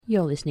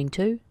You're listening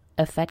to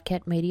a Fat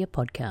Cat Media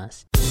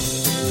podcast.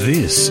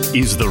 This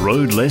is The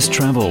Road Less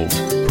Travelled,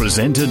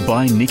 presented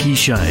by Nikki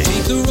Shea.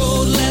 Take the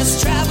road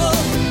less travelled.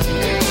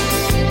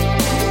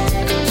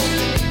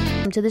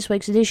 Welcome to this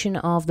week's edition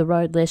of The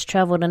Road Less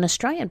Travelled, an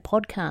Australian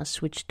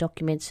podcast which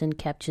documents and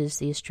captures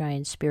the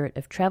Australian spirit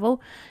of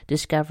travel,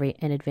 discovery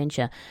and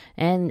adventure.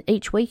 And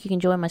each week you can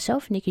join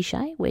myself, Nikki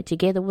Shea, where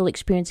together we'll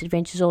experience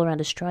adventures all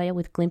around Australia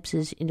with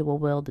glimpses into a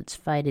world that's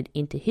faded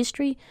into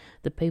history,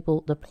 the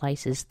people, the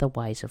places, the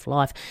ways of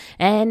life.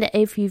 And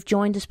if you've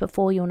joined us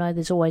before, you'll know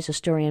there's always a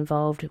story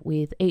involved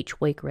with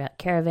each week. We're out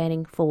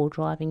caravanning, four-wheel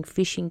driving,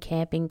 fishing,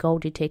 camping,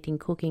 gold detecting,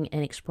 cooking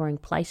and exploring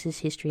places,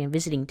 history and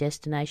visiting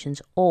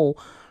destinations, all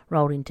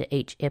rolled into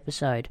each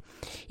episode.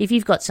 If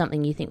you've got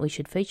something you think we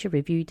should feature,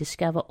 review,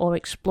 discover or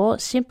explore,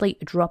 simply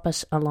drop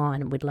us a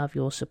line. We'd love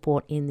your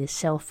support in this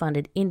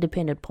self-funded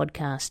independent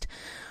podcast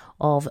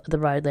of the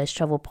Road Less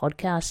Travel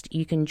podcast.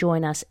 You can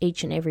join us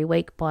each and every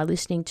week by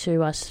listening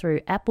to us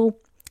through Apple,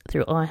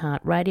 through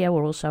iHeartRadio.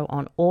 We're also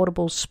on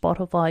Audible,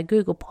 Spotify,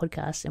 Google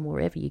Podcasts, and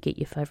wherever you get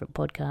your favourite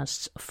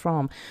podcasts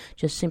from.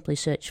 Just simply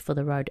search for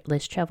the Road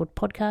Less Travelled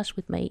podcast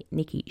with me,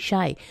 Nikki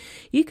Shea.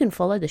 You can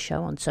follow the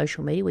show on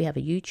social media. We have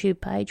a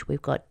YouTube page,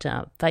 we've got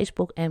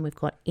Facebook, and we've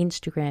got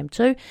Instagram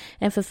too.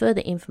 And for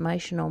further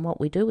information on what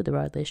we do with the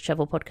Road Less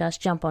Travel podcast,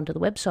 jump onto the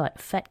website,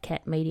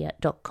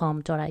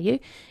 fatcatmedia.com.au,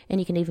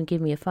 and you can even give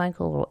me a phone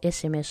call or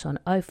SMS on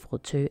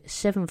 042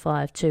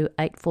 752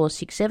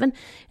 8467.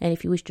 And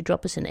if you wish to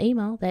drop us an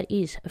email, that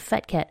is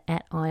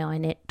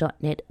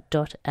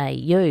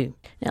fatcat@iinet.net.au.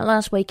 Now,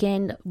 last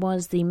weekend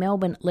was the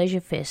Melbourne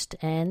Leisurefest,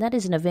 and that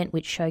is an event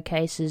which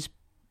showcases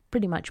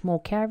pretty much more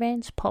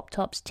caravans,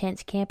 pop-tops,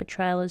 tents, camper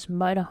trailers,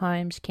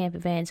 motorhomes, camper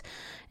vans,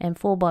 and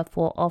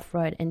 4x4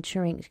 off-road and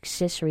touring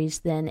accessories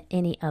than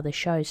any other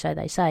show, so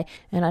they say.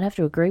 And I'd have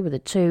to agree with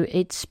it too.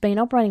 It's been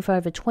operating for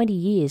over 20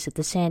 years at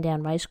the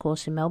Sandown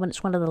Racecourse in Melbourne.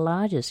 It's one of the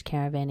largest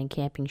caravan and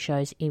camping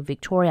shows in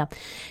Victoria.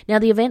 Now,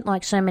 the event,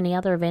 like so many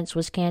other events,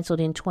 was cancelled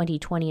in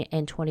 2020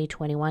 and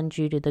 2021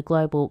 due to the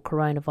global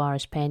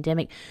coronavirus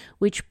pandemic,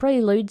 which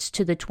preludes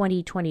to the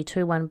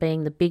 2022 one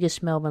being the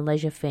biggest Melbourne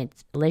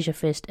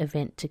Leisurefest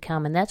event to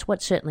come, and that's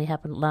what certainly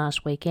happened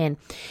last weekend.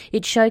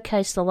 It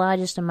showcased the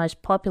largest and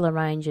most popular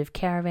range of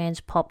caravans,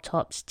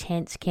 pop-tops,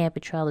 tents, camper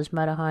trailers,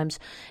 motorhomes,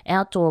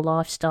 outdoor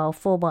lifestyle,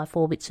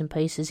 4x4 bits and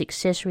pieces,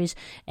 accessories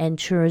and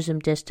tourism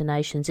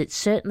destinations. It's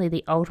certainly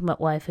the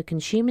ultimate way for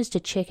consumers to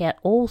check out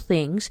all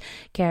things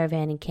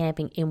caravan and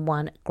camping in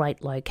one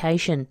great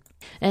location.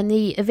 And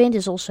the event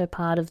is also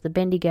part of the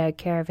Bendigo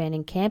Caravan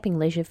and Camping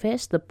Leisure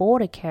Fest, the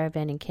Border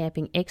Caravan and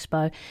Camping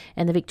Expo,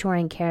 and the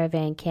Victorian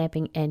Caravan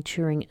Camping and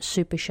Touring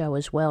Super Show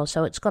as well.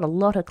 So it's got a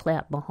lot of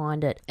clout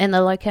behind it. And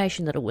the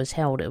location that it was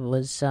held, it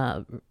was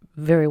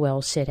very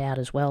well set out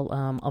as well.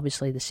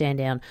 Obviously the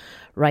Sandown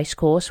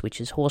Racecourse, which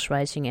is horse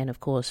racing, and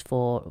of course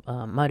for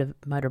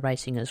motor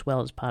racing as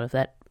well as part of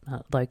that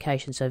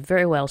location. So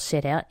very well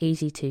set out,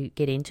 easy to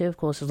get into. Of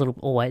course, a little,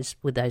 always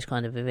with those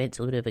kind of events,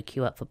 a little bit of a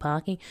queue up for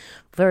parking.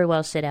 Very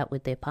well set out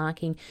with their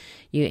parking.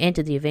 You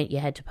entered the event, you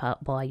had to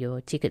buy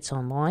your tickets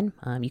online.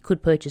 You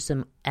could purchase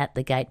them at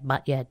the gate,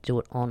 but you had to do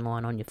it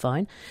online on your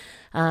phone.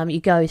 You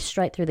go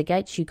straight through the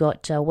gates. You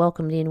got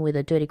welcomed in with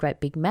a dirty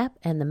great big map,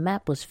 and the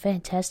map was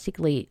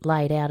fantastically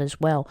laid out as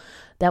well.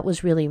 That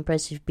was really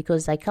impressive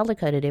because they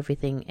colour-coded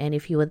everything, and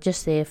if you were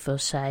just there for,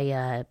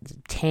 say,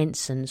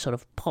 tents and sort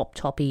of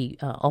pop-toppy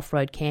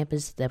off-road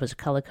campers, there was a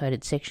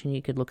colour-coded section.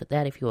 You could look at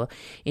that. If you were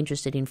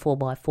interested in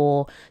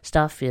 4x4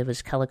 stuff, there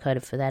was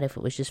colour-coded for that. If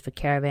it was just for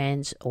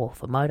caravans or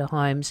for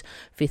motorhomes,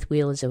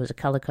 fifth-wheelers, there was a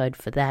colour code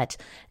for that,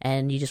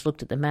 and you just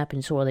looked at the map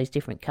and saw all these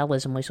different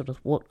colours, and we sort of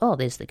thought, oh,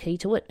 there's the key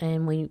to it,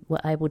 and we were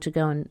able to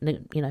go and,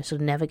 you know,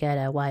 sort of navigate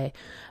our way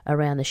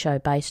around the show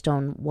based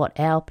on what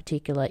our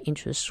particular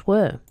interests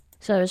were.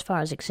 So as far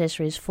as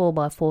accessories,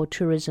 4x4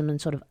 tourism and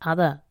sort of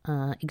other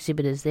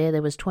exhibitors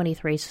there was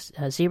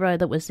 23-0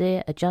 that was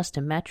there,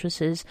 Adjuster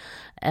mattresses,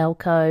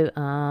 Alco,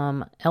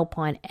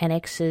 Alpine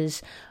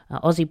annexes,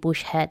 Aussie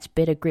Bush hats,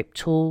 Better Grip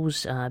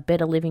tools,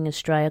 Better Living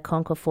Australia,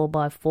 Conquer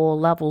 4x4,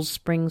 Lovell's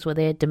Springs were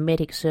there,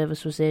 Dometic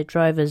Service was there,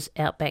 Drovers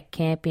Outback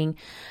Camping,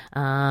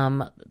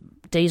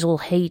 Diesel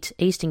Heat,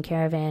 Eastern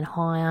Caravan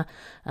Hire,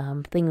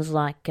 things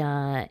like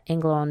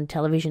Englon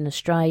Television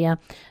Australia,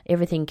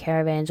 Everything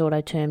Caravans,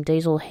 Autoterm,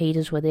 Diesel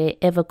Heaters were there,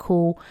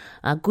 Evercool,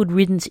 Good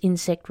Riddance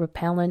Insect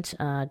Repellent,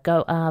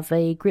 Go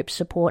RV, Grip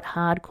Support,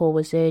 Hardcore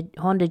was there,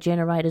 Honda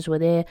Generators were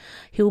there,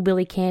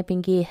 Hillbilly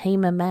Camping Gear,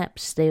 HEMA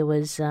Maps, there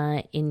was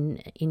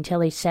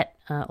IntelliSat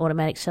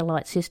automatic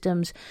satellite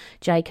systems,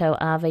 Jayco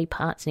RV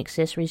parts and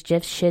accessories,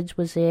 Jeff's Sheds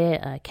was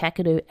there,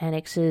 Kakadu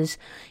Annexes,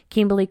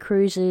 Kimberley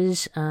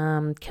Cruises,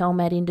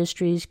 Kelmat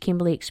Industries,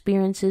 Kimberley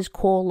Experiences,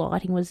 Core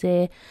Lighting was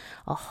there,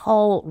 a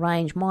whole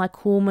range, My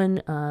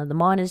Coolman, the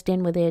Miners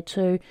Den were there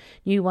too,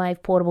 New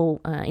Wave portable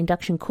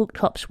induction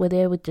cooktops were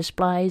there with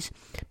displays,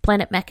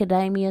 Planet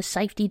Macadamia,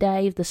 Safety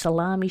Dave, the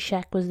Salami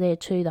Shack was there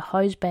too, the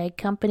Hose Bag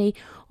Company,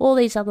 all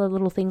these other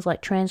little things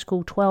like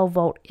Transcool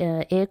 12-volt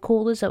air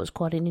coolers. That was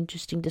quite an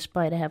interesting display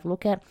display to have a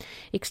look at.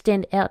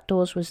 Extend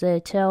Outdoors was there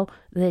too.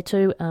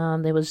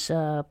 There was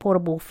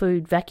portable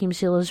food vacuum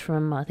sealers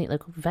from, I think they're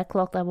called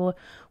Vaclock. They were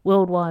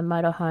Worldwide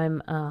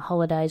Motorhome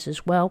Holidays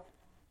as well.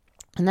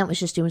 And that was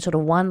just in sort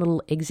of one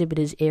little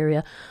exhibitors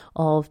area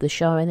of the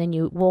show. And then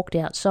you walked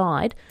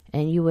outside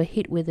and you were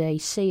hit with a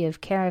sea of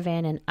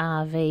caravan and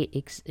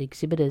RV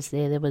exhibitors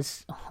there. There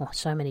was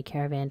so many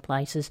caravan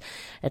places.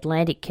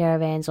 Atlantic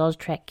Caravans,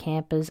 Austrac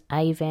Campers,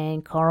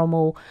 Avan,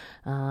 Corrimal,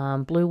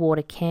 Blue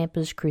Water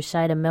Campers,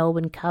 Crusader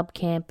Melbourne, Cub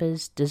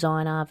Campers,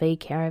 Design RV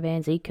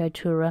Caravans,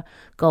 Ecotourer,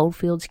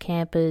 Goldfields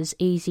Campers,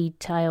 Easy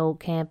Tail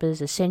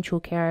Campers, Essential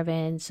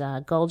Caravans,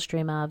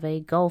 Goldstream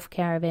RV, Golf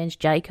Caravans,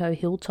 Jayco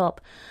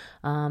Hilltop,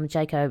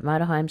 Jayco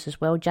Motorhomes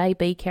as well,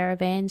 JB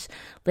Caravans,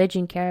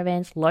 Legend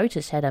Caravans.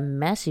 Lotus had a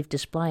massive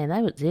display, and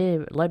they were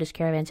there. Lotus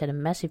Caravans had a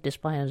massive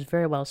display, and it was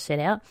very well set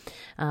out.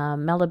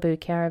 Malibu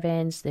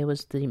Caravans, there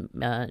was the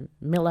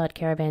Millard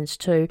Caravans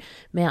too,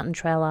 Mountain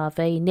Trail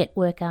RV,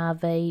 Network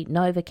RV,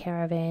 Nova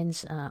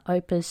Caravans,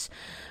 Opus,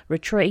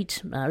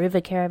 Retreat,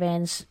 River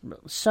Caravans.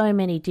 So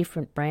many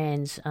different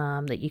brands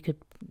that you could,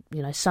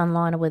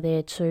 Sunliner were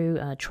there too,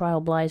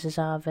 Trailblazers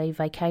RV,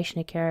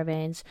 Vacationer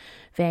Caravans,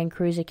 Van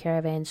Cruiser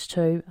Caravans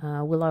too,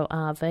 Willow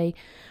RV,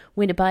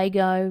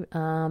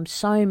 Winnebago,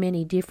 so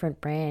many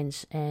different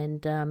brands.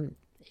 And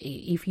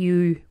if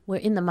you were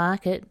in the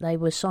market, they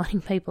were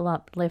signing people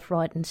up left,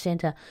 right and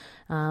centre,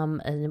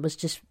 and it was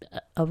just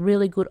a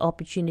really good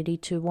opportunity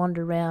to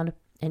wander around.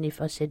 And as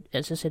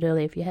I said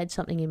earlier, if you had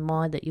something in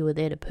mind that you were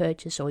there to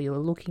purchase, or you were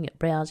looking at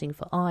browsing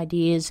for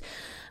ideas,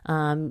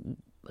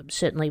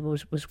 certainly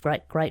was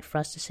great for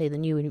us to see the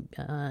new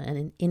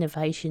and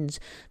innovations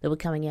that were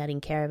coming out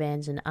in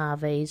caravans and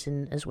RVs,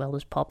 and as well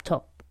as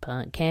pop-top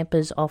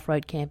campers,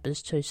 off-road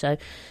campers too. So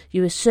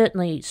you were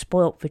certainly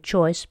spoilt for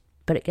choice,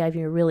 but it gave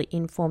you a really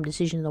informed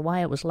decision. The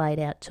way it was laid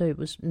out too, it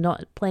was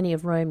not plenty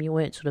of room. You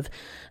weren't sort of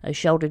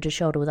shoulder to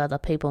shoulder with other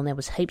people, and there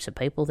was heaps of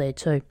people there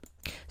too.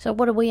 So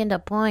what did we end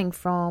up buying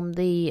from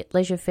the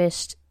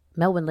Leisurefest,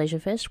 Melbourne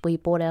Leisurefest? We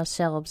bought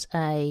ourselves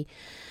a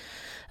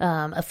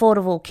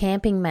affordable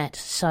camping mat,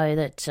 so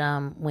that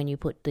when you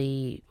put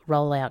the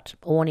roll-out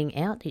awning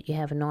out, you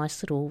have a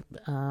nice little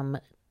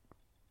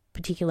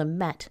particular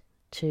mat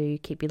to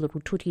keep your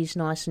little tooties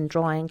nice and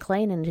dry and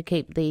clean, and to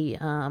keep the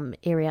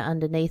area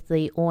underneath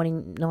the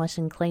awning nice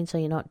and clean, so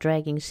you're not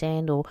dragging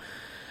sand or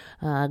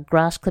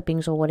grass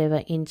clippings or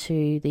whatever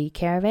into the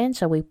caravan.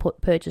 So we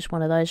purchased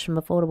one of those from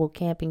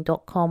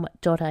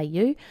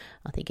affordablecamping.com.au.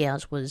 I think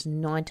ours was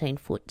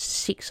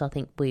 19'6". I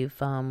think we've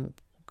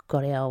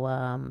got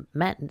our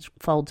mat, and it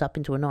folds up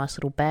into a nice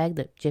little bag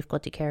that Jeff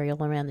got to carry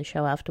all around the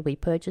show after we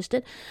purchased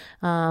it.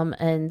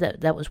 And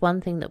that was one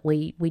thing that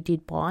we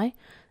did buy.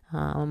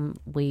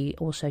 We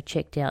also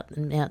checked out,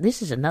 now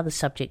this is another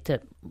subject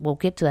that we'll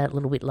get to that a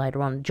little bit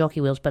later on,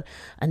 jockey wheels, but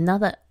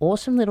another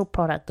awesome little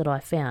product that I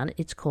found,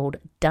 it's called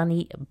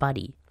Dunny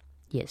Buddy.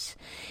 Yes,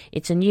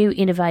 it's a new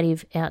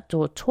innovative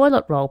outdoor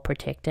toilet roll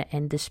protector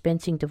and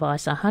dispensing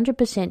device,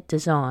 100%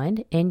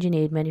 designed,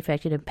 engineered,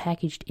 manufactured and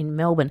packaged in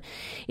Melbourne.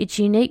 Its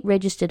unique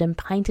registered and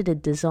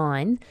patented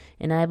design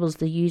enables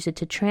the user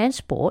to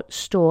transport,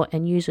 store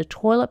and use a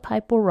toilet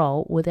paper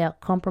roll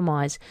without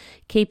compromise,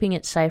 keeping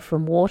it safe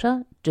from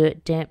water,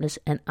 dirt, dampness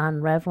and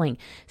unravelling.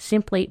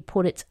 Simply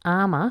put, it's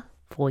armour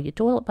for your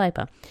toilet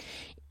paper.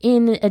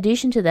 In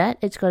addition to that,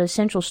 it's got a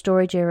central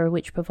storage area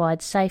which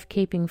provides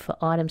safekeeping for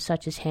items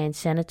such as hand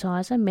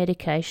sanitizer,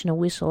 medication, a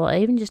whistle, or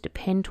even just a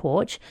pen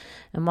torch.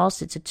 And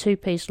whilst it's a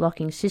two-piece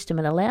locking system,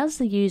 it allows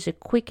the user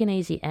quick and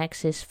easy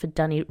access for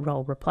dunny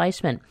roll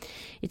replacement.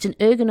 It's an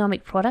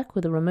ergonomic product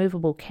with a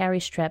removable carry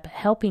strap,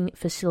 helping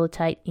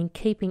facilitate in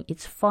keeping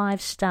its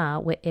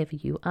 5-star wherever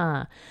you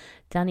are.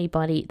 Dunny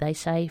Buddy, they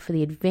say, for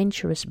the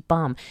adventurous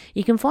bum.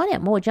 You can find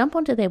out more. Jump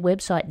onto their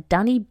website,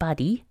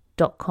 dunnybuddy.com.au,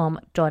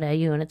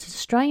 and it's an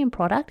Australian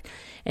product.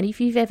 And if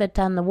you've ever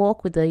done the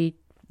walk with the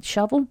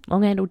shovel,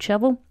 long-handled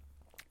shovel,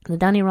 the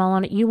dunny roll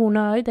on it, you will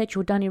know that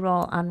your dunny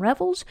roll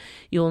unravels.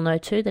 You'll know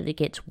too that it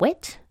gets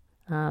wet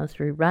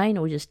through rain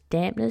or just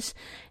dampness,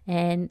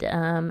 and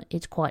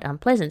it's quite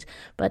unpleasant.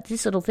 But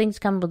this little thing's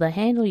come with a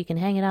handle. You can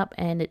hang it up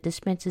and it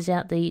dispenses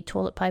out the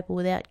toilet paper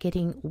without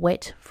getting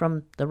wet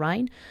from the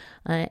rain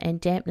and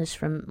dampness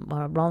from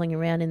rolling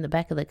around in the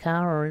back of the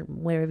car or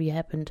wherever you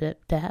happen to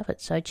have it.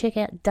 So check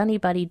out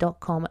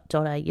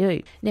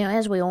dunnybuddy.com.au. Now,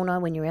 as we all know,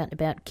 when you're out and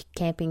about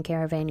camping,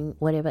 caravanning,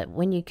 whatever,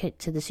 when you get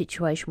to the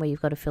situation where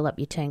you've got to fill up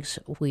your tanks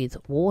with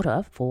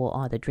water for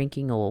either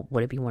drinking or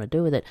whatever you want to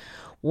do with it,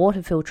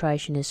 water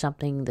filtration is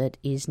something that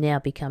is now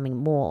becoming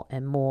more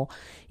and more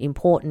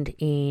important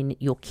in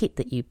your kit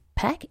that you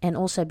pack, and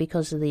also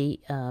because of the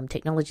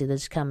technology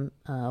that's come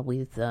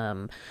with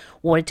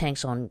water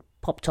tanks on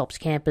pop tops,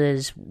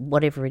 campers,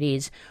 whatever it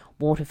is.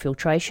 water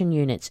filtration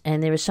units,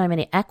 and there are so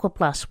many.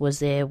 Aquaplus was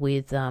there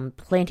with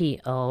plenty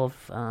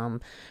of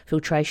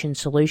filtration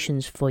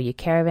solutions for your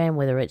caravan,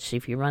 whether it's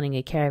if you're running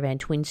a caravan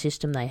twin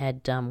system, they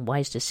had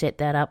ways to set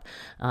that up.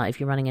 If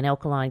you're running an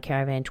alkaline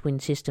caravan twin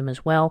system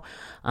as well,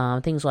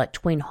 things like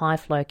twin high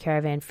flow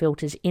caravan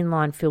filters,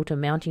 inline filter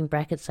mounting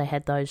brackets, they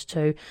had those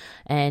too,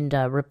 and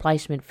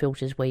replacement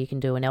filters where you can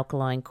do an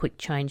alkaline quick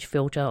change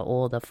filter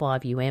or the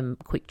 5UM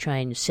quick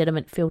change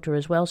sediment filter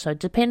as well. So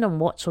depend on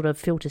what sort of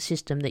filter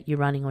system that you're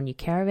running on your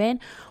caravan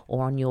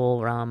or on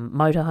your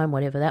motorhome,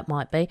 whatever that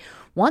might be.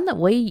 One that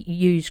we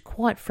use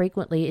quite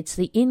frequently, it's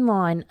the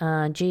inline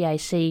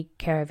GAC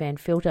caravan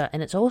filter,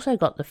 and it's also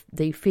got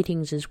the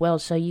fittings as well,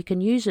 so you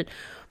can use it,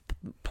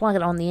 plug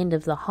it on the end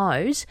of the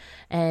hose,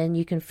 and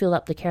you can fill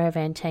up the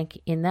caravan tank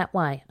in that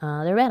way.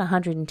 They're about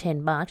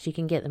 $110. You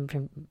can get them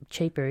from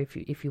cheaper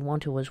if you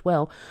want to as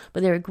well,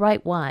 but they're a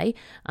great way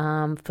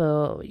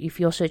for if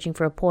you're searching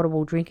for a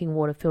portable drinking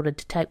water filter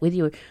to take with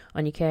you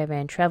on your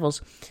caravan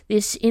travels.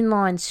 This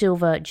inline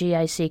silver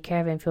GAC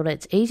caravan filter,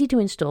 it's easy to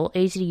install,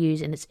 easy to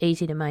use, and it's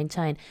easy to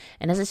maintain.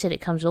 And as I said,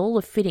 it comes with all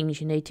the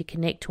fittings you need to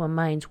connect to a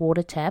mains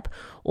water tap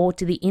or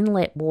to the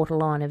inlet water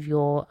line of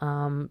your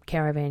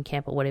caravan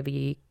camp or whatever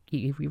you're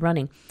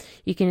running.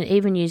 You can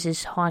even use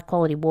this high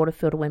quality water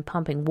filter when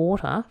pumping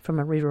water from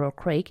a river or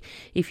creek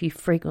if you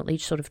frequently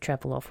sort of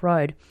travel off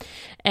road.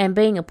 And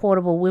being a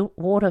portable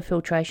water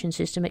filtration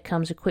system, it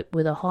comes equipped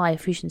with a high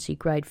efficiency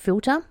grade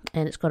filter,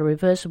 and it's got a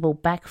reversible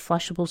back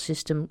flushable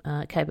system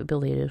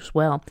capability as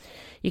well.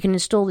 You can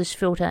install this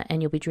filter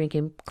and you'll be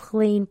drinking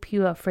clean,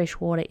 pure,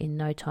 fresh water in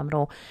no time at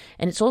all.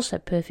 And it's also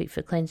perfect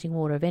for cleansing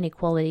water of any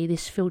quality.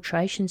 This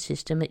filtration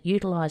system, it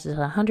utilises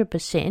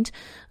 100%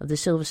 of the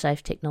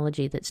SilverSafe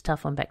technology that's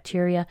tough on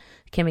bacteria,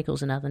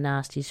 chemicals and other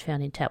nasties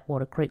found in tap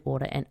water, creek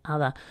water and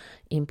other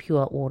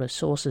impure water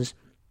sources.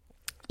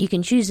 You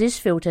can choose this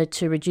filter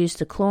to reduce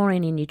the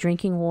chlorine in your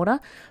drinking water,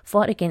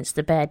 fight against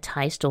the bad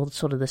taste or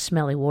sort of the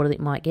smelly water that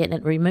you might get, and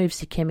it removes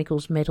the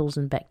chemicals, metals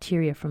and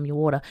bacteria from your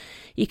water.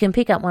 You can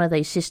pick up one of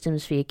these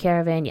systems for your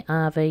caravan, your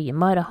RV, your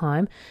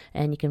motorhome,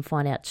 and you can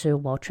find out too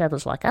while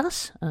travellers like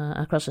us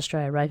across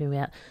Australia raving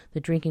about the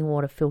drinking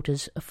water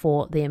filters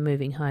for their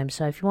moving home.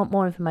 So if you want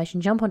more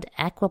information, jump onto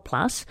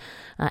Aquaplus,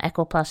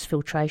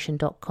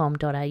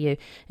 aquaplusfiltration.com.au,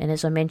 and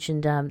as I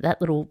mentioned,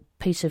 that little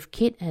piece of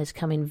kit has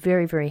come in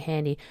very, very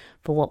handy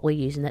for what we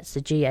use, and that's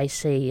the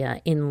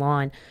GAC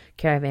inline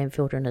caravan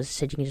filter. And as I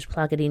said, you can just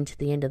plug it into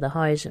the end of the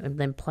hose and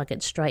then plug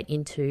it straight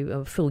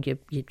into fill your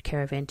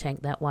caravan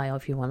tank that way, or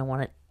if you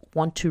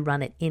want to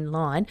run it in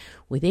line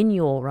within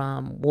your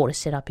water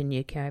setup in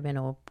your caravan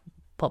or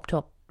pop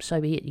top, so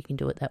be it. You can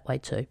do it that way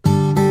too.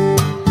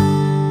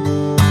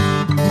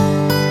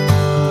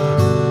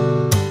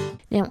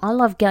 Now, I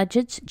love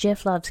gadgets.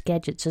 Jeff loves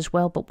gadgets as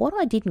well, but what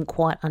I didn't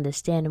quite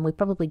understand, and we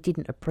probably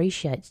didn't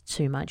appreciate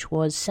too much,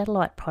 was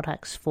satellite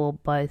products for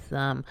both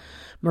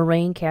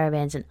marine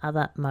caravans and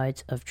other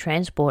modes of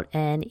transport.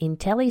 And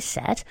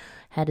IntelliSat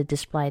had a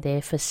display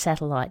there for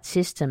satellite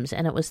systems,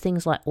 and it was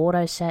things like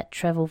AutoSat,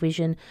 Travel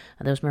Vision,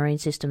 and there was marine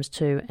systems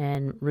too,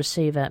 and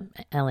receiver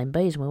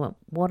LMBs. And we went,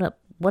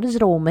 what does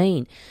it all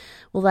mean?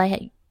 Well, they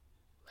had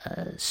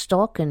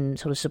stock and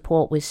sort of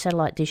support with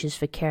satellite dishes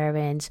for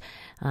caravans,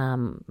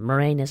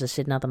 marine, as I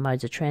said, and other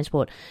modes of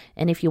transport.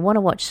 And if you want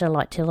to watch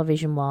satellite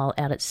television while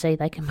out at sea,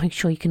 they can make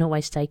sure you can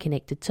always stay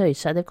connected too.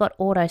 So they've got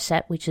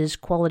AutoSat, which is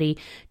quality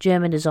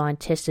German design,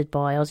 tested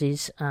by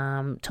Aussie's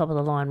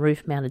top-of-the-line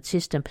roof-mounted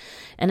system.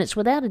 And it's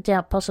without a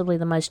doubt possibly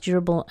the most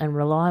durable and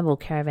reliable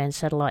caravan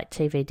satellite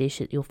TV dish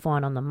that you'll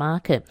find on the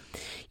market.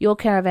 Your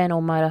caravan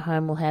or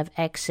motorhome will have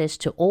access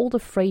to all the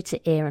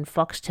free-to-air and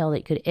Foxtel that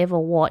you could ever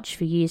watch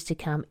for years to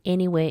come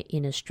anywhere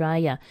in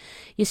Australia.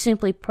 You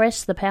simply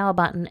press the power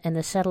button and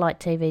the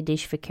satellite TV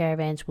dish for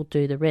caravans will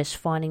do the rest,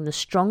 finding the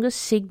strongest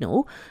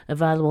signal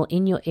available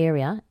in your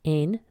area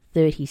in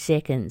 30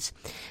 seconds.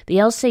 The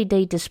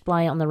LCD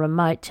display on the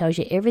remote tells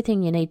you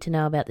everything you need to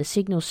know about the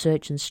signal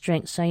search and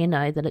strength, so you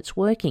know that it's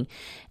working.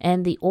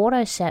 And the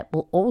AutoSat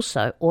will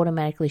also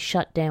automatically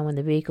shut down when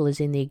the vehicle is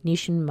in the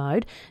ignition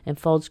mode and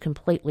folds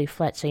completely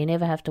flat, so you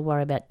never have to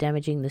worry about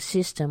damaging the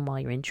system while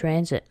you're in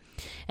transit.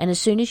 And as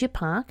soon as you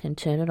park and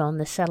turn it on,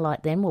 the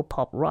satellite then will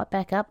pop right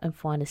back up and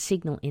find a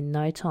signal in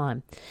no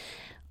time.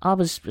 I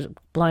was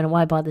blown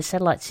away by the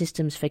satellite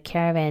systems for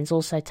caravans.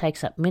 Also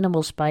takes up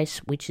minimal space,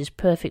 which is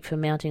perfect for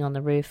mounting on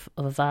the roof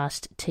of a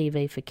vast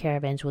TV for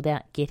caravans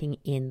without getting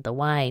in the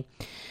way.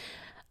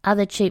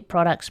 Other cheap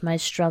products may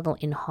struggle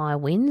in high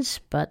winds,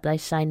 but they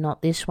say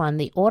not this one.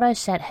 The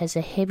AutoSat has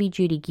a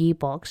heavy-duty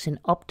gearbox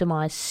and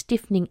optimised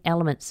stiffening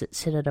elements that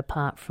set it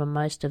apart from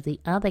most of the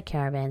other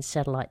caravan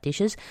satellite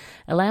dishes,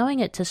 allowing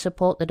it to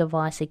support the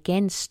device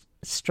against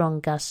strong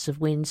gusts of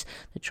winds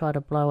that try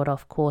to blow it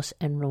off course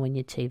and ruin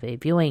your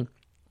TV viewing.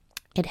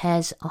 It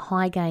has a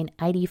high-gain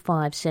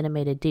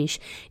 85cm dish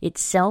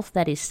itself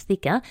that is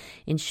thicker,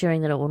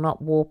 ensuring that it will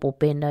not warp or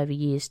bend over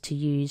years to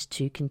use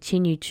to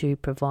continue to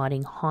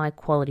providing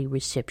high-quality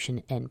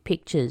reception and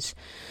pictures.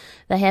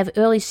 They have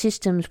early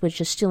systems which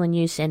are still in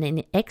use and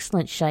in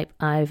excellent shape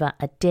over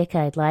a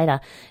decade later,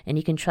 and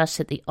you can trust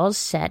that the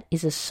AusSat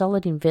is a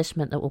solid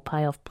investment that will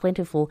pay off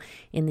plentiful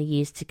in the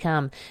years to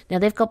come. Now,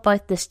 they've got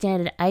both the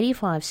standard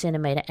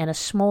 85cm and a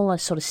smaller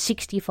sort of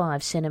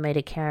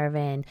 65cm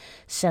caravan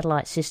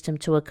satellite system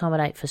to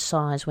accommodate for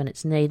size when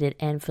it's needed,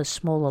 and for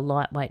smaller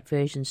lightweight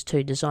versions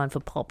too, designed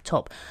for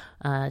pop-top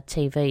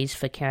TVs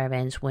for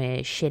caravans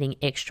where shedding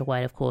extra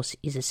weight, of course,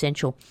 is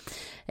essential.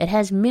 It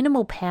has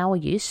minimal power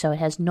use, so it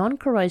has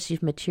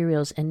non-corrosive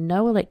materials and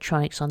no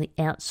electronics on the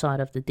outside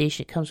of the dish.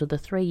 It comes with a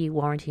 3-year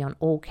warranty on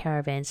all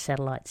caravan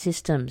satellite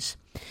systems.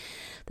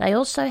 They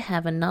also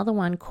have another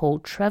one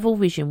called Travel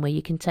Vision, where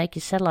you can take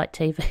your satellite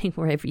TV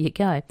wherever you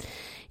go.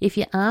 If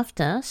you're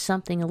after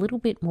something a little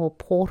bit more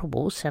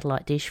portable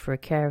satellite dish for a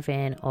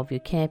caravan of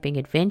your camping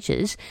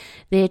adventures,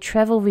 their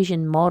Travel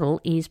Vision model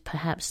is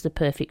perhaps the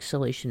perfect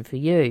solution for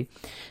you.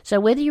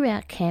 So whether you're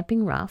out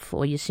camping rough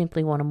or you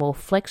simply want a more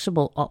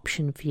flexible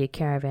option for your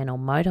caravan or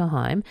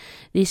motorhome,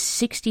 this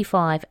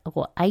 65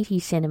 or 80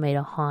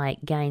 centimetre high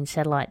gain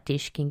satellite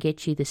dish can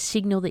get you the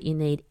signal that you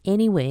need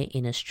anywhere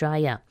in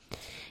Australia.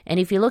 And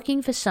if you're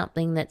looking for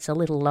something that's a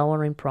little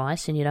lower in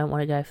price and you don't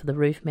want to go for the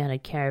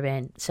roof-mounted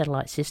caravan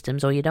satellite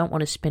systems, or you don't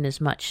want to spend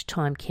as much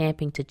time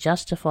camping to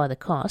justify the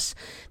costs,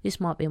 this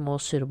might be a more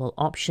suitable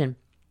option.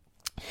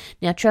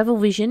 Now, Travel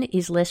Vision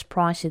is less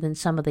pricey than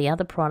some of the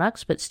other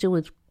products, but still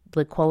with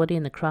the quality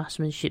and the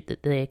craftsmanship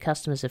that their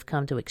customers have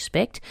come to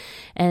expect.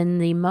 And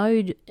the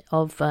mode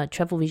of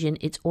Travel Vision,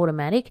 it's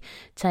automatic,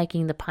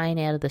 taking the pain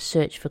out of the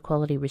search for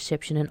quality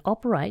reception, and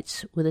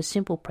operates with a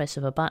simple press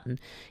of a button.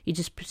 You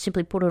just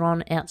simply put it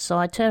on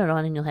outside, turn it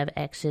on, and you'll have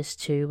access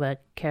to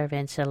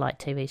caravan satellite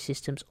TV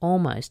systems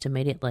almost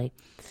immediately.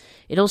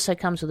 It also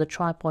comes with a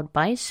tripod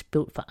base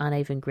built for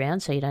uneven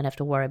ground, so you don't have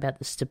to worry about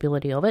the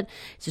stability of it.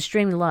 It's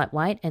extremely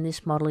lightweight, and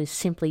this model is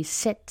simply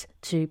set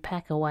to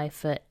pack away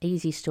for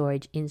easy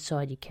storage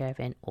inside your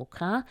caravan or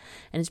car.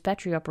 And it's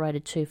battery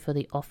operated too for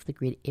the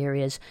off-the-grid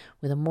areas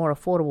with a more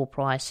affordable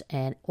price,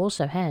 and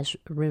also has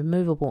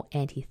removable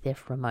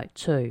anti-theft remote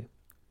too.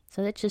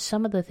 So that's just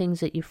some of the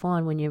things that you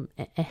find when you're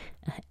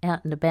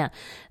out and about.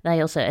 They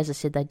also, as I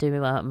said, they do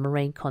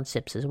marine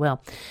concepts as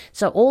well.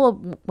 So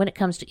when it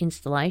comes to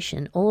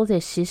installation, all of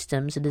their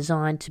systems are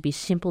designed to be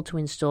simple to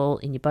install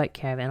in your boat,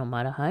 caravan or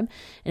motorhome.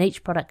 And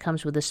each product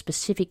comes with a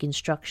specific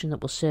instruction that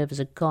will serve as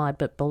a guide.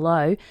 But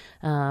below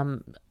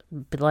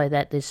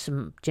that, there's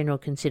some general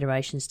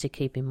considerations to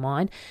keep in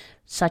mind,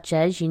 such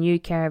as your new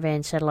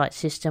caravan satellite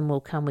system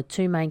will come with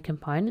 2 main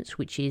components,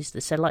 which is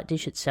the satellite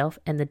dish itself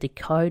and the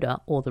decoder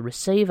or the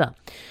receiver,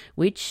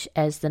 which,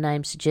 as the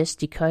name suggests,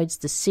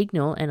 decodes the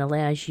signal and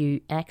allows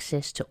you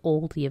access to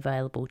all the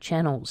available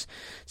channels.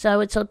 So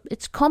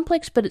it's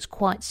complex, but it's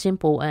quite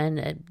simple,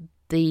 and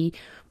the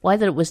way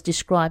that it was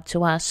described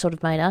to us sort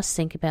of made us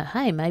think about,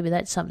 hey, maybe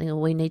that's something that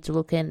we need to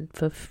look in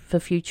for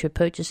future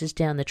purchases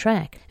down the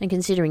track. And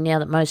considering now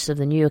that most of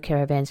the newer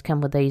caravans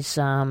come with these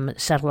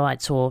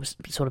satellites or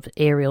sort of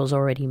aerials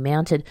already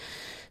mounted,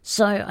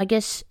 so I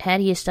guess, how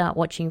do you start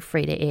watching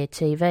free-to-air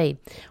TV?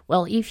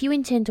 Well, if you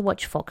intend to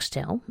watch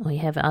Foxtel or you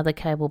have other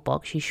cable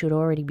box, you should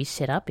already be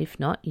set up. If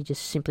not, you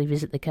just simply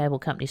visit the cable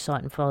company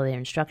site and follow their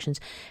instructions.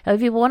 However,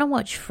 if you want to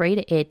watch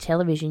free-to-air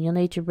television, you'll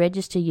need to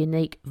register your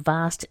unique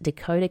Vast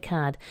decoder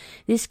card.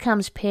 This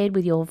comes paired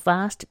with your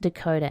Vast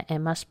decoder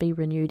and must be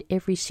renewed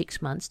every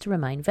 6 months to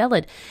remain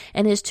valid.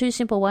 And there's 2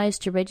 simple ways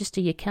to register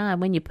your card.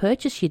 When you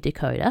purchase your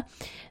decoder,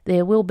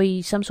 there will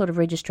be some sort of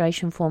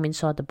registration form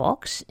inside the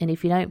box, and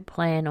if you don't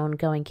plan on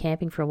going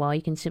camping for a while,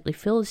 you can simply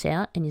fill this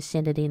out and you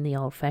send it in the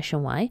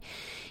old-fashioned way.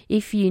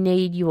 If you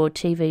need your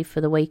TV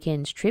for the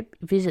weekend's trip,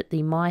 visit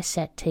the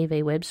MySat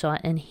TV website,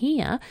 and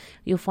here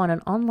you'll find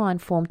an online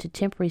form to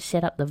temporarily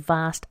set up the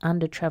Vast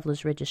under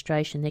Travellers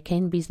registration. There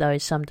can be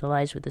some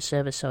delays with the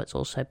service, so it's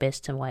also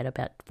best to wait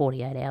about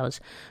 48 hours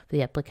for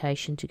the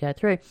application to go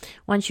through.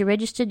 Once you're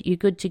registered, you're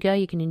good to go.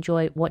 You can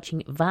enjoy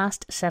watching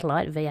Vast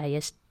Satellite,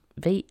 VAST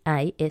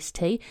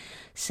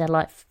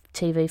satellite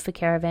TV for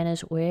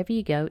caravanners wherever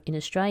you go in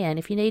Australia. And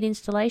if you need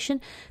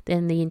installation,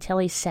 then the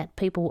IntelliSat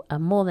people are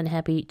more than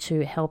happy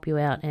to help you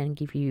out and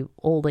give you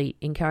all the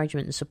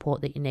encouragement and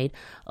support that you need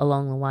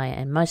along the way.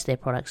 And most of their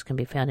products can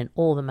be found in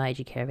all the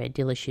major caravan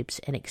dealerships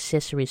and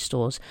accessory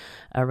stores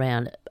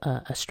around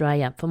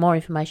Australia. For more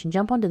information,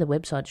 jump onto the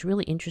website. It's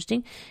really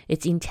interesting.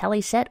 It's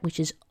IntelliSat,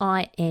 which is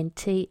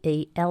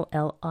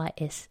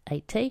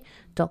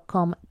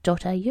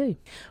INTELLISAT.com.au.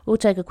 We'll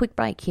take a quick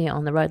break here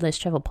on the Road Less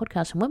Travel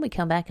podcast, and when we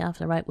come back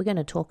after the break, we're going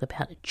to talk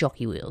about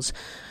jockey wheels.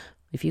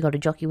 If you've got a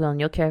jockey wheel in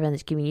your caravan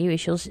that's giving you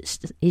issues,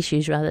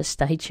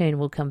 stay tuned.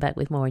 We'll come back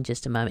with more in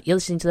just a moment. You're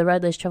listening to the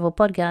Road Less Travel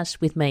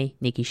podcast with me,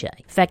 Nikki Shea.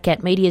 Fat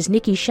Cat Media's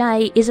Nikki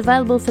Shea is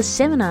available for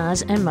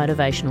seminars and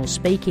motivational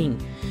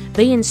speaking.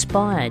 Be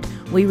inspired.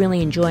 We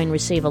really enjoy and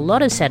receive a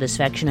lot of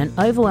satisfaction and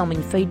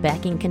overwhelming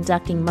feedback in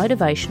conducting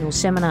motivational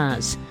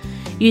seminars.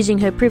 Using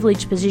her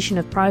privileged position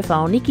of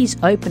profile, Nikki's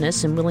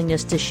openness and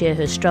willingness to share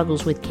her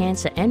struggles with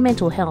cancer and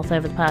mental health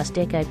over the past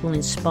decade will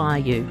inspire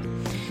you.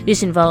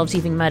 This involves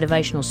giving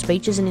motivational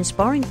speeches and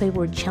inspiring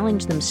people to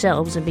challenge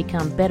themselves and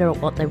become better at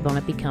what they want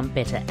to become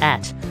better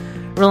at.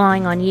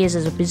 Relying on years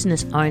as a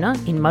business owner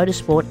in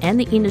motorsport and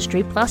the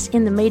industry, plus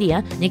in the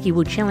media, Nikki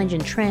will challenge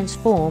and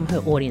transform her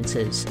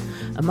audiences.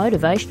 A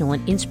motivational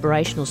and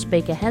inspirational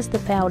speaker has the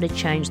power to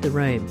change the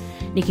room.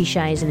 Nikki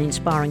Shea is an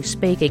inspiring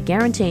speaker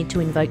guaranteed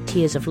to invoke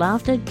tears of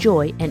laughter,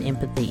 joy and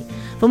empathy.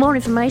 For more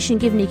information,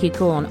 give Nikki a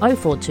call on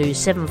 042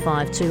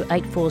 752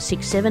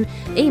 8467,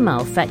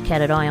 email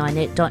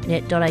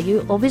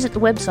fatcat@iinet.net.au or visit the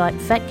website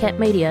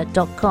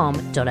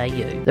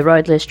fatcatmedia.com.au. The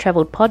Road Less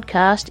Travelled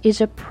podcast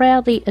is a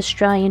proudly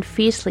Australian,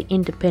 fiercely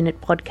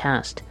independent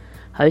podcast,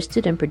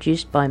 hosted and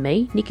produced by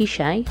me, Nikki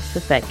Shea, for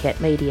Fat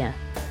Cat Media.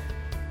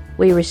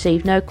 We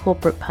receive no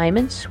corporate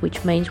payments,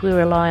 which means we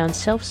rely on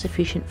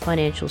self-sufficient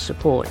financial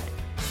support.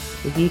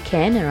 If you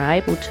can and are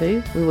able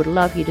to, we would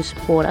love you to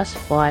support us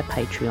via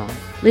Patreon.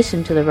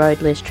 Listen to the Road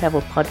Less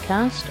Travelled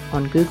podcast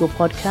on Google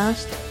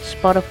Podcasts,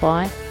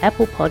 Spotify,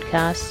 Apple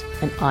Podcasts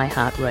and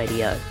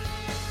iHeartRadio.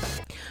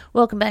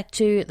 Welcome back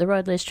to the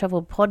Road Less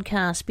Travelled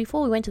podcast.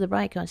 Before we went to the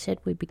break, I said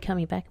we'd be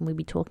coming back and we'd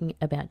be talking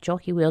about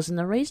jockey wheels. And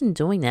the reason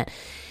doing that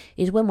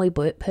is when we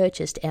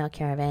purchased our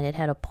caravan, it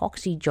had a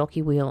epoxy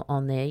jockey wheel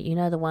on there. You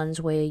know, the ones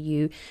where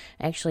you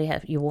actually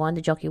you wind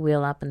the jockey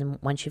wheel up, and then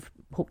once you've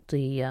hooked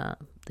the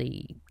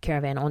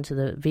caravan onto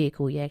the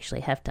vehicle, you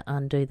actually have to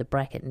undo the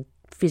bracket and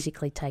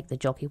physically take the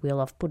jockey wheel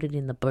off, put it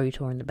in the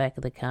boot or in the back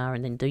of the car,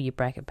 and then do your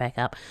bracket back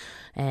up,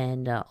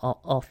 and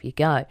off you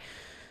go.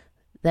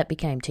 That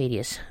became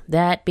tedious.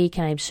 That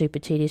became super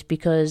tedious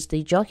because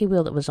the jockey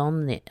wheel that was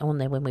on there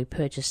when we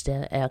purchased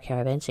our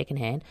caravan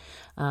secondhand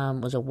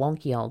was a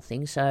wonky old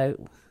thing.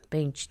 So, I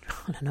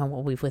don't know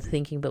what we were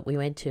thinking, but we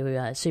went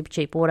to Super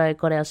Cheap Auto,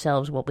 got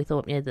ourselves what we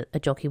thought, a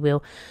jockey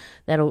wheel.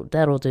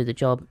 That'll do the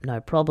job, no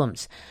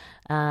problems.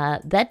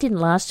 That didn't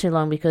last too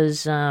long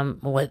because, I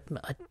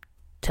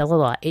tell a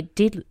lie, it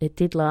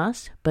did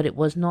last, but it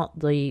was not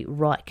the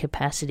right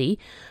capacity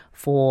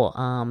for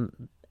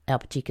our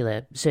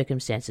particular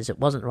circumstances. It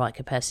wasn't the right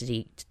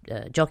capacity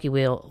jockey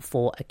wheel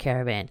for a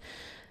caravan.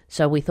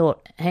 So we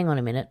thought, hang on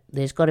a minute,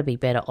 there's got to be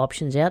better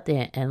options out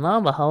there. And lo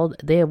and behold,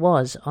 there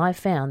was. I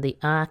found the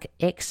ARC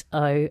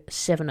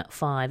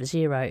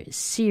XO750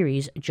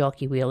 series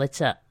jockey wheel.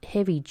 It's a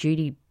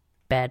heavy-duty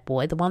bad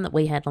boy. The one that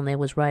we had on there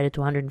was rated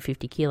to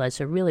 150 kilos,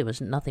 so really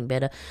was nothing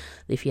better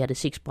if you had a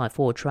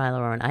 6x4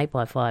 trailer or an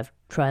 8x5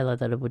 trailer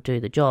that it would do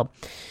the job.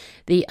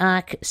 The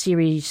ARC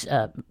Series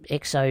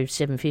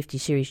XO750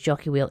 Series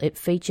jockey wheel, it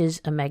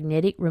features a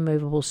magnetic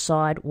removable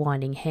side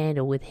winding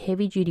handle with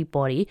heavy-duty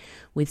body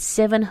with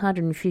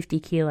 750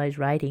 kilos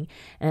rating,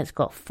 and it's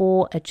got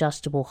 4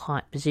 adjustable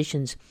height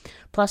positions.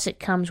 Plus it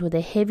comes with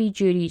a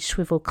heavy-duty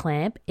swivel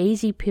clamp,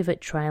 easy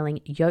pivot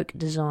trailing, yoke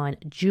design,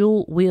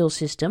 dual wheel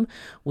system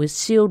with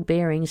sealed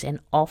bearings and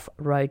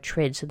off-road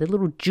tread. So the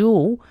little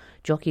dual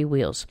jockey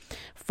wheels.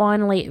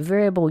 Finally,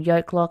 variable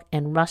yoke lock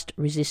and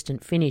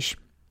rust-resistant finish.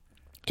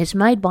 It's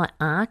made by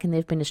ARC, and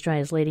they've been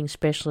Australia's leading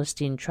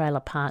specialist in trailer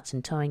parts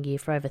and towing gear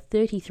for over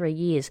 33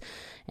 years,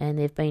 and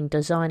they've been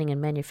designing and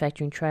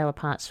manufacturing trailer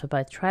parts for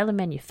both trailer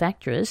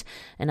manufacturers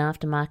and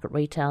aftermarket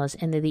retailers,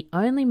 and they're the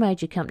only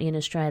major company in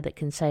Australia that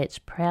can say it's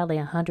proudly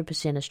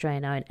 100%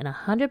 Australian-owned and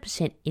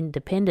 100%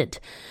 independent.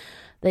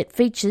 That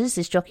features,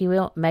 this jockey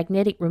wheel,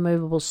 magnetic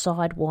removable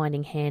side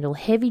winding handle,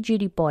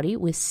 heavy-duty body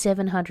with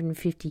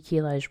 750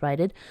 kilos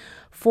rated,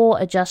 4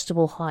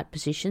 adjustable height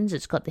positions.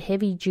 It's got the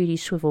heavy-duty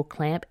swivel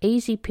clamp,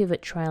 easy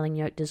pivot trailing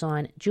yoke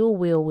design, dual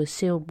wheel with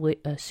sealed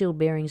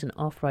bearings and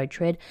off-road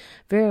tread,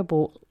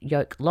 variable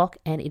yoke lock,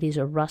 and it is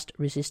a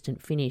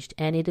rust-resistant finish.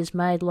 And it has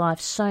made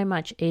life so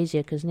much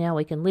easier because now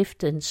we can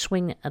lift and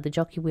swing the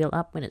jockey wheel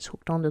up when it's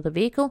hooked onto the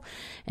vehicle,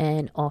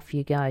 and off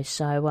you go.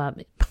 So,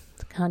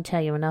 can't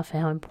tell you enough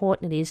how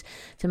important it is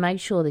to make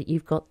sure that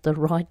you've got the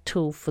right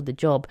tool for the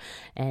job,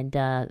 and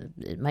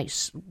it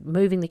makes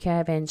moving the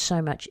caravan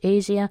so much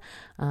easier,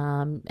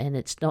 and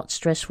it's not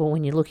stressful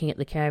when you're looking at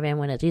the caravan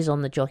when it is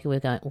on the jockey wheel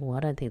going, oh,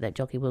 I don't think that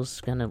jockey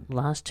wheel's going to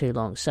last too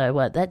long.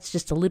 So that's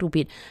just a little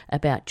bit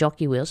about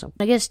jockey wheels.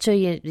 I guess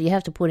too, you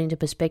have to put into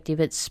perspective,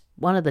 it's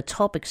one of the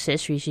top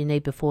accessories you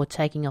need before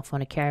taking off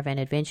on a caravan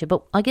adventure.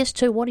 But I guess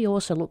too, what do you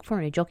also look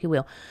for in a jockey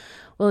wheel?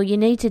 Well, you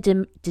need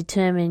to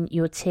determine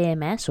your tear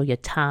mass, or your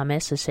tar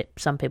mass, as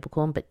some people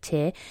call them, but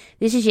tear.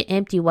 This is your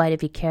empty weight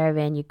of your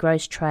caravan, your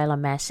gross trailer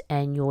mass,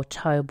 and your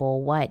tow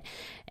ball weight.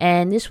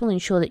 And this will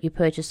ensure that you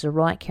purchase the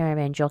right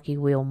caravan jockey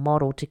wheel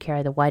model to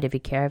carry the weight of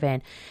your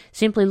caravan.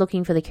 Simply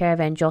looking for the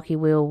caravan jockey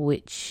wheel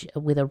with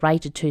a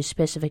rated 2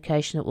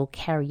 specification that will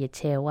carry your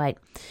tear weight.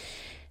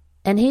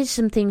 And here's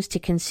some things to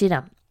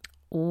consider.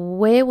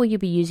 Where will you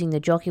be using the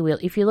jockey wheel?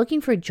 If you're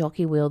looking for a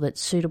jockey wheel that's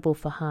suitable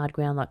for hard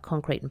ground like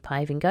concrete and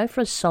paving, go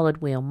for a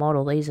solid wheel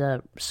model. These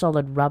are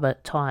solid rubber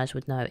tyres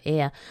with no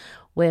air.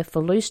 where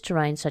for loose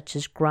terrain such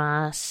as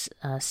grass,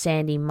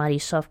 sandy, muddy,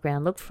 soft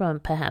ground, look for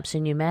perhaps a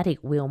pneumatic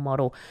wheel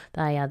model.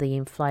 They are the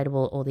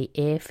inflatable or the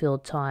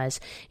air-filled tyres.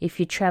 If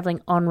you're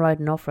travelling on-road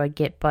and off-road,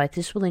 get both.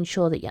 This will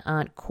ensure that you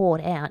aren't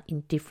caught out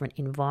in different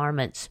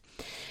environments.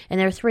 And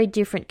there are 3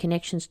 different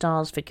connection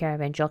styles for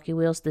caravan jockey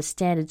wheels: the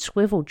standard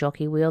swivel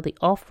jockey wheel, the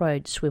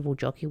off-road swivel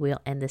jockey wheel,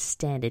 and the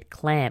standard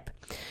clamp.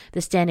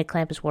 The standard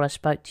clamp is what I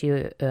spoke to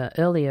you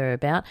earlier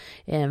about,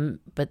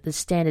 but the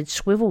standard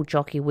swivel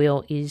jockey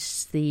wheel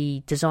is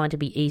designed to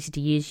be easy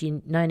to use.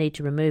 No need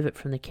to remove it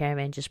from the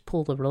caravan. Just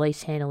pull the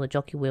release handle. The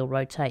jockey wheel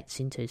rotates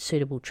into a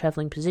suitable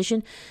travelling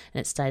position,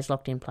 and it stays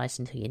locked in place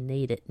until you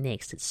need it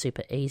next. It's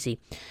super easy.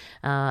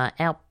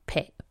 Our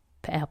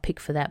pick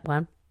for that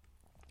one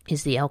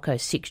is the Alco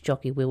 6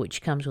 jockey wheel,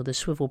 which comes with a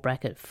swivel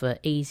bracket for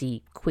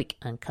easy, quick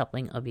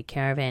uncoupling of your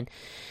caravan.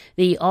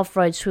 The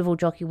off-road swivel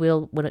jockey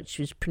wheel, which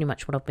is pretty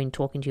much what I've been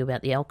talking to you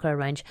about, the Alco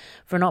range.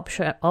 For an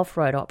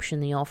off-road option,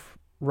 the off-road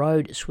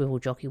swivel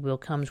jockey wheel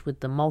comes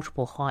with the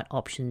multiple height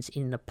options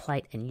in the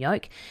plate and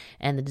yoke,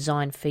 and the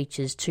design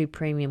features 2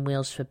 premium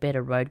wheels for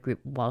better road grip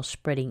while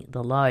spreading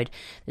the load.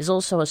 There's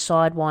also a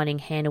side winding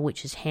handle,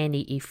 which is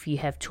handy if you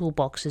have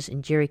toolboxes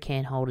and jerry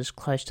can holders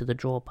close to the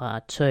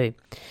drawbar too.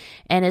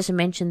 And as I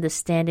mentioned, the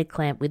standard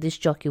clamp with this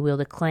jockey wheel,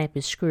 the clamp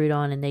is screwed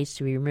on and needs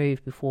to be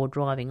removed before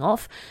driving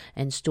off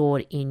and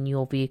stored in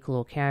your vehicle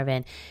or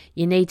caravan.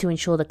 You need to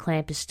ensure the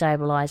clamp is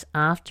stabilised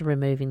after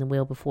removing the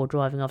wheel before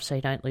driving off, so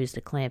you don't lose the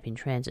clamp in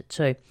transit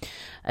too.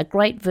 A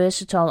great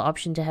versatile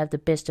option to have the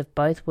best of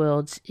both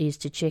worlds is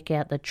to check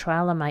out the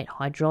TrailerMate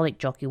hydraulic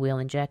jockey wheel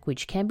and jack,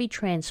 which can be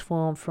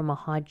transformed from a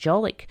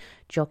hydraulic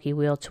jockey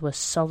wheel to a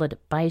solid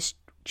base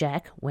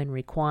jack when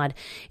required.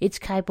 It's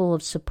capable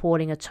of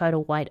supporting a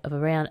total weight of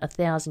around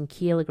 1,000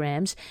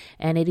 kilograms,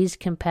 and it is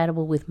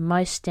compatible with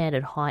most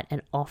standard height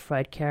and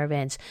off-road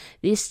caravans.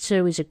 This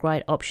too is a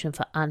great option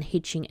for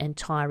unhitching and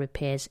tyre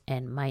repairs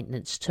and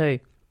maintenance too.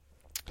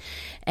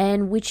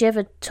 And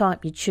whichever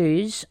type you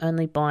choose,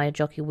 only buy a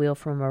jockey wheel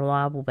from a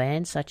reliable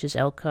brand such as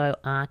Elco,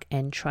 Arc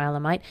and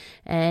TrailerMate,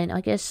 and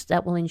I guess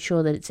that will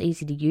ensure that it's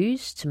easy to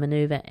use, to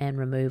manoeuvre and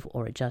remove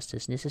or adjust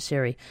as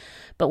necessary.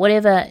 But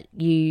whatever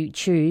you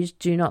choose,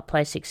 do not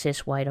place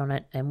excess weight on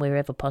it, and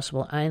wherever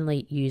possible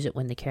only use it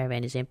when the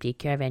caravan is empty.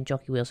 Caravan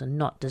jockey wheels are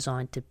not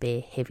designed to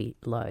bear heavy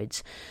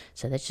loads.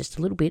 So that's just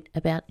a little bit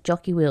about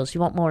jockey wheels. If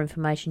you want more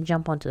information,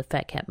 jump onto the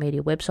Fat Cat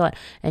Media website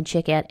and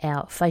check out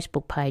our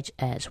Facebook page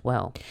as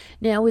well.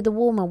 Now, with the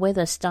warmer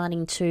weather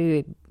starting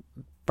to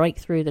break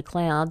through the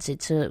clouds,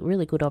 it's a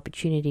really good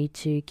opportunity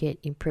to get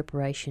in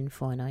preparation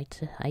for, and I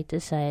hate to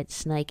say it,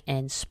 snake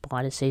and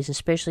spider season,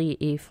 especially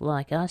if,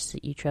 like us,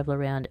 that you travel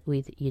around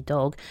with your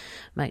dog.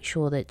 Make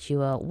sure that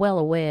you are well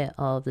aware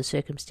of the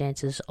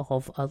circumstances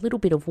of a little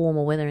bit of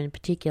warmer weather, in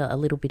particular a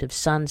little bit of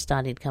sun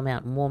starting to come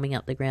out and warming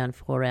up the ground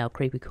for our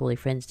creepy crawly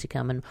friends to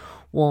come and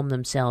warm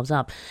themselves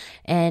up.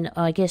 And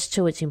I guess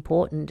too, it's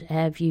important,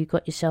 have you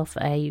got yourself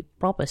a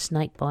proper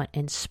snake bite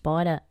and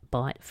spider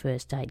bite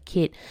first aid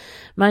kit?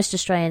 Most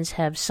Australians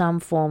have some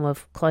form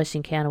of close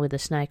encounter with a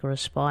snake or a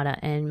spider,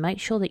 and make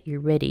sure that you're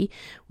ready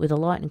with a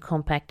light and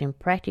compact and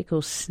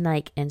practical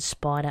snake and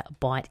spider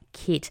bite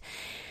kit.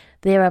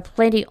 There are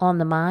plenty on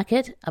the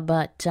market,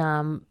 but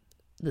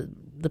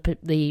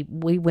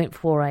we went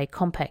for a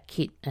compact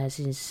kit, as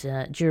is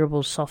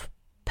durable soft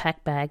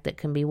pack bag that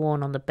can be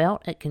worn on the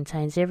belt. It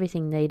contains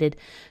everything needed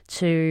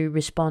to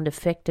respond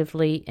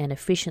effectively and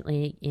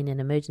efficiently in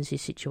an emergency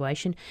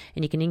situation,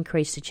 and you can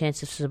increase the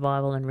chance of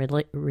survival and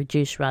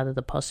reduce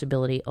the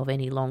possibility of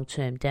any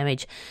long-term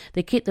damage.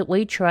 The kit that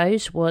we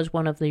chose was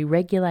one of the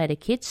regulator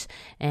kits,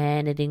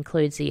 and it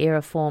includes the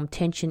Aeroform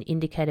tension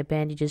indicator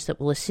bandages that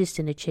will assist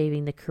in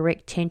achieving the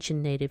correct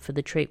tension needed for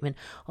the treatment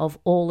of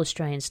all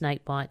Australian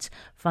snake bites,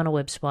 funnel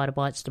web spider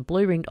bites, the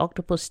blue-ringed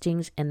octopus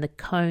stings, and the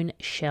cone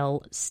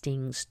shell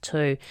stings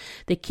too.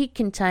 The kit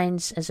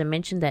contains, as I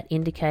mentioned, that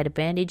indicator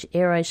bandage,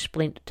 aero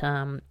splint,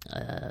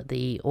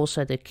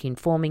 also the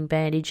conforming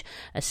bandage,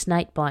 a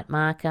snake bite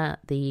marker,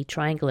 the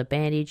triangular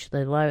bandage,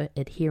 the low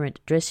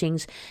adherent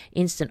dressings,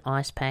 instant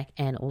ice pack,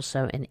 and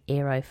also an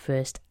aero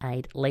first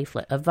aid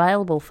leaflet.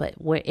 Available for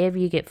wherever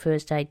you get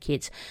first aid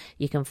kits.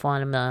 You can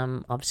find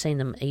them, I've seen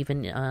them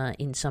even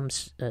in some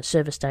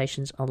service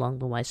stations along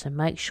the way. So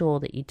make sure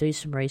that you do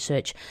some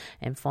research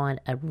and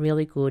find a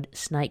really good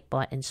snake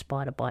bite and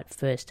spider bite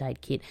first aid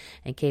kit,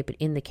 and keep it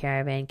in the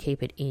caravan,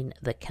 keep it in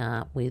the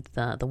car. With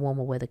the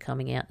warmer weather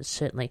coming out, it's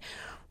certainly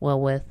well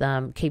worth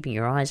keeping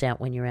your eyes out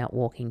when you're out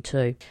walking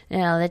too.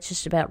 Now, that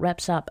just about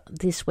wraps up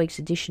this week's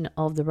edition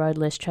of the Road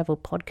Less Travel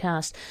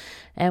podcast,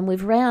 and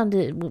we've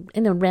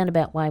in a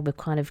roundabout way, we've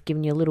kind of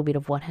given you a little bit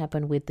of what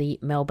happened with the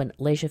Melbourne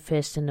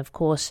Leisurefest, and of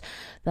course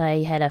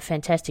they had a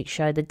fantastic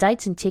show. The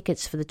dates and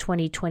tickets for the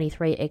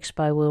 2023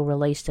 Expo will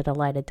released at a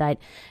later date,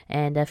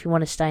 and if you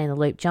want to stay in the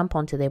loop, jump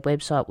onto their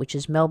website, which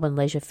is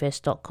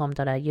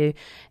melbourneleisurefest.com.au,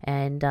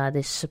 and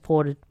they're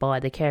supported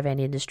by the Caravan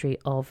Industry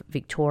of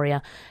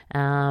Victoria,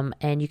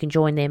 and you can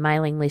join their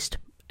mailing list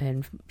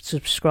and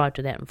subscribe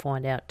to that and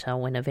find out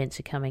when events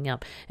are coming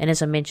up. And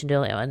as I mentioned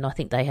earlier, and I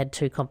think they had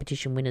 2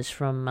 competition winners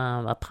from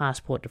a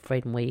Passport to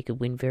Freedom where you could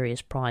win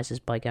various prizes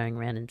by going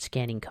around and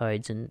scanning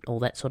codes and all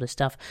that sort of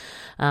stuff.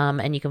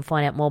 And you can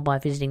find out more by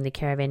visiting the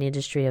Caravan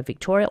Industry of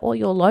Victoria or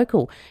your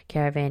local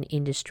caravan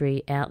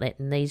industry outlet.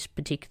 And these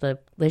particular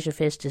Leisure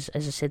Fest, as I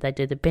said, they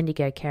do the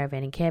Bendigo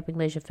Caravan and Camping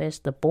Leisure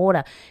Fest, the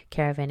Border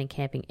Caravan and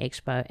Camping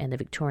Expo, and the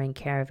Victorian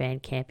Caravan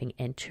Camping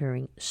and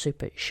Touring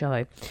Super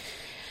Show.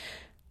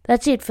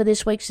 That's it for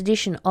this week's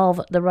edition of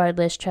the Road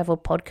Less Travel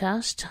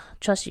podcast.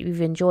 Trust that you've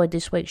enjoyed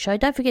this week's show.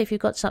 Don't forget, if you've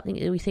got something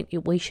that we think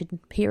we should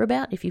hear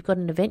about, if you've got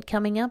an event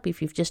coming up,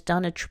 if you've just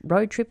done a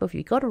road trip, or if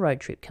you've got a road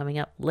trip coming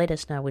up, let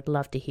us know. We'd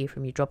love to hear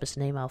from you. Drop us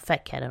an email,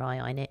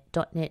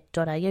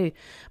 fatcat@iinet.net.au.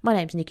 My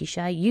name's Nikki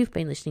Shea. You've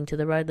been listening to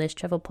the Road Less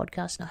Travel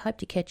podcast, and I hope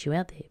to catch you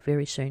out there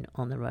very soon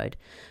on the road.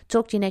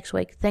 Talk to you next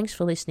week. Thanks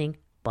for listening.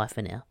 Bye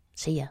for now.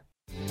 See ya.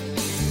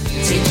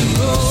 Take the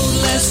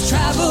road less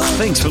traveled.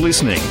 Thanks for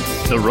listening.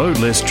 The Road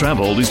Less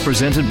Travelled is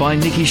presented by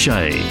Nikki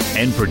Shea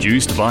and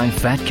produced by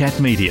Fat Cat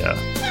Media.